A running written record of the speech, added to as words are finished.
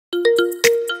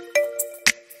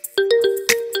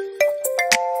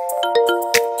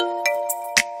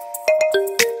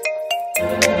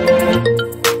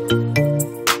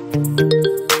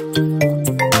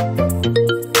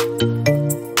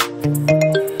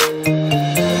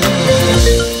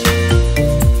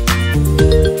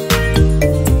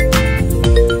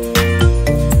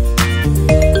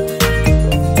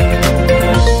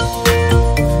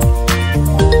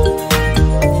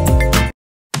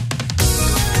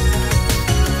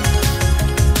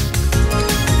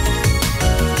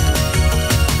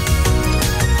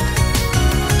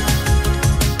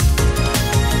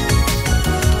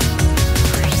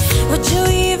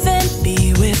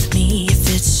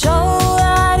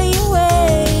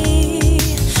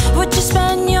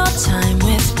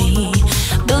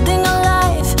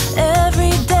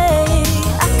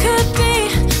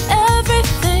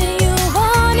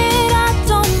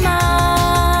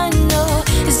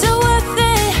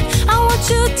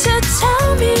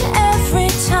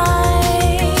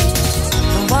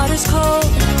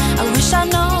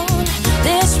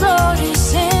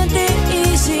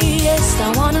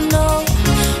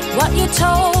what you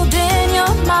told in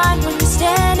your mind when you're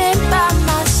standing by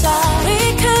my side.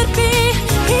 We could be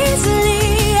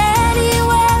easily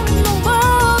anywhere in the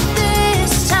world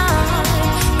this time.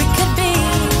 We could be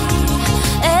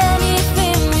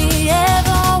anything we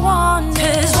ever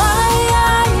wanted. 'Cause why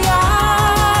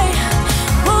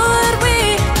would we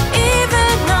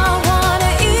even not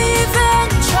wanna even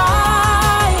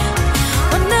try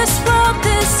when this world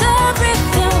is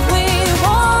everything we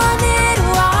wanted?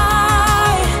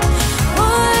 Why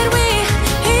would we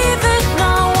even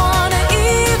not wanna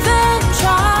even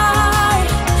try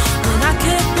when I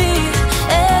could be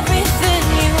everything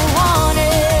you wanted?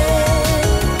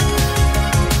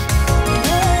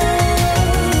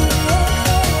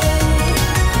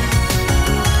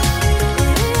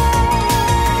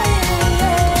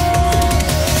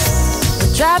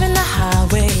 We're driving the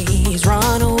highways,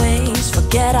 runaways,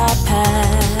 forget our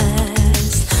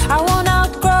past. I won't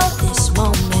outgrow this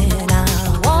moment, I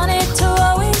want it to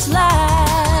always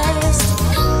last.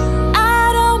 I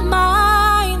don't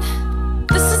mind,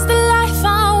 this is the life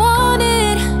I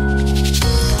wanted.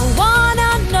 I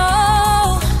wanna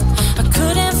know, I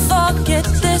couldn't forget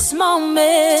this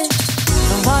moment.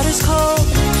 The water's cold,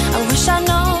 I wish I'd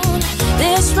known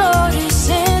this road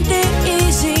isn't the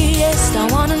easiest. I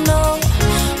wanna know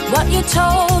what you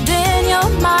told in your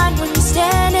mind when you're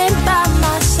standing by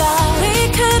my side. We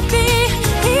could be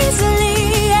easily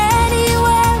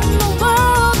anywhere in the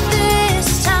world this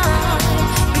time.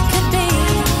 We could be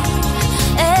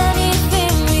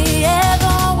anything we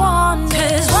ever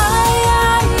wanted. 'Cause why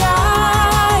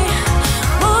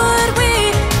would we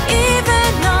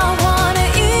even not wanna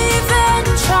even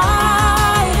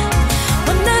try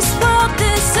when this world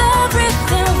is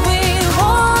everything we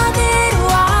wanted?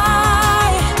 Why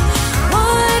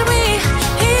would we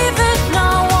even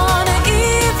not wanna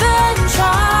even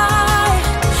try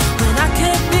when I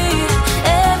could be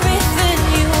everything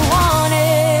you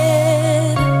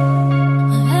wanted?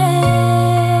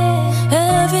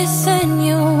 Everything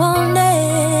you wanted.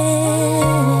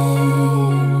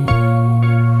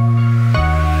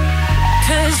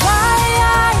 'Cause why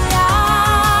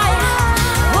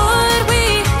would we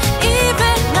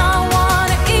even not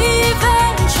wanna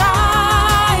even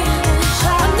try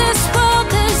when this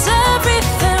world is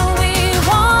everything we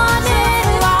wanted?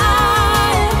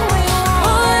 Why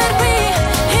would we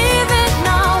even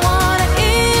not wanna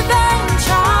even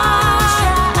try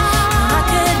when I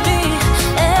could be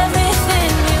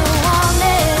everything you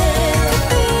wanted?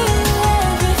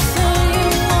 Everything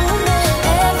you wanted,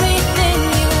 everything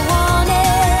you wanted,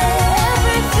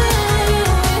 everything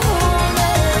you wanted.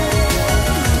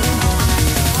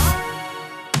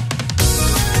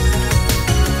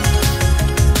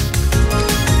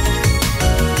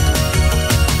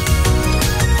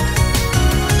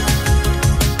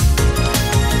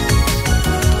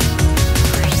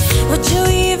 Would you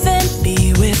even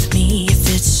be with me if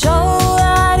it's so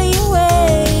out of your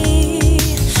way?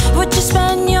 Would you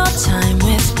spend your time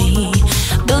with me,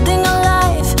 building a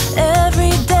life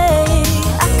every day?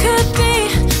 I could be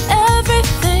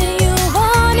everything you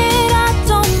wanted, I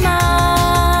don't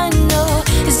mind, no.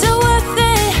 Is it worth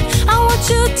it? I want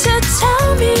you to tell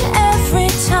me every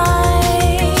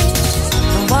time.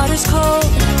 The water's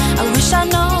cold, I wish I'd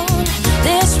known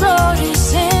this road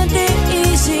isn't the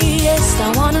easiest. I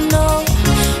wanna know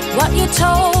what you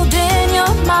told in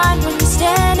your mind when you're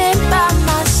standing by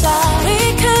my side. We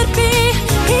could be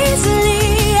easily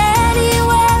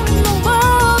anywhere in the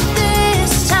world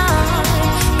this time.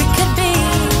 We could be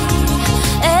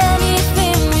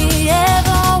anything we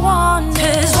ever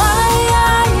wanted. 'Cause why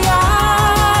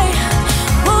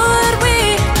would we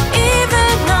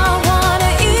even not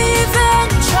wanna even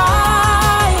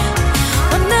try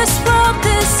when this world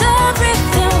is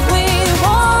everything we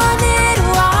wanted?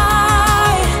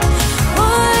 Why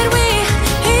would we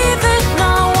even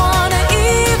not wanna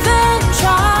even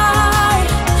try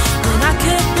when I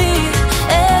could be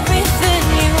everything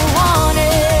you wanted?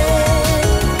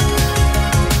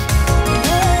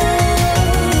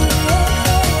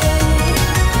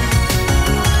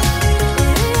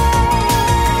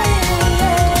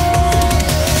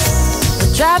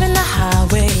 We're driving the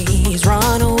highways,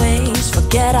 runaways,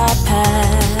 forget our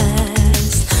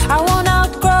past. I won't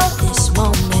outgrow this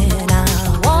moment, I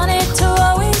want it to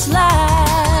always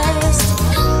last.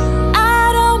 I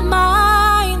don't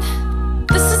mind,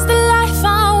 this is the life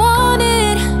I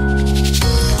wanted.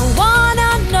 I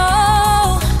wanna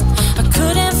know, I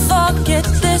couldn't forget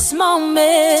this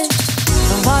moment.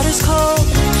 The water's cold,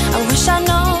 I wish I'd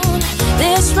known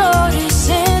this road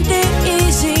isn't the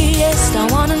easiest. I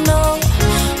wanna know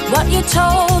what you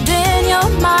told in your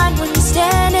mind when you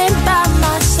stand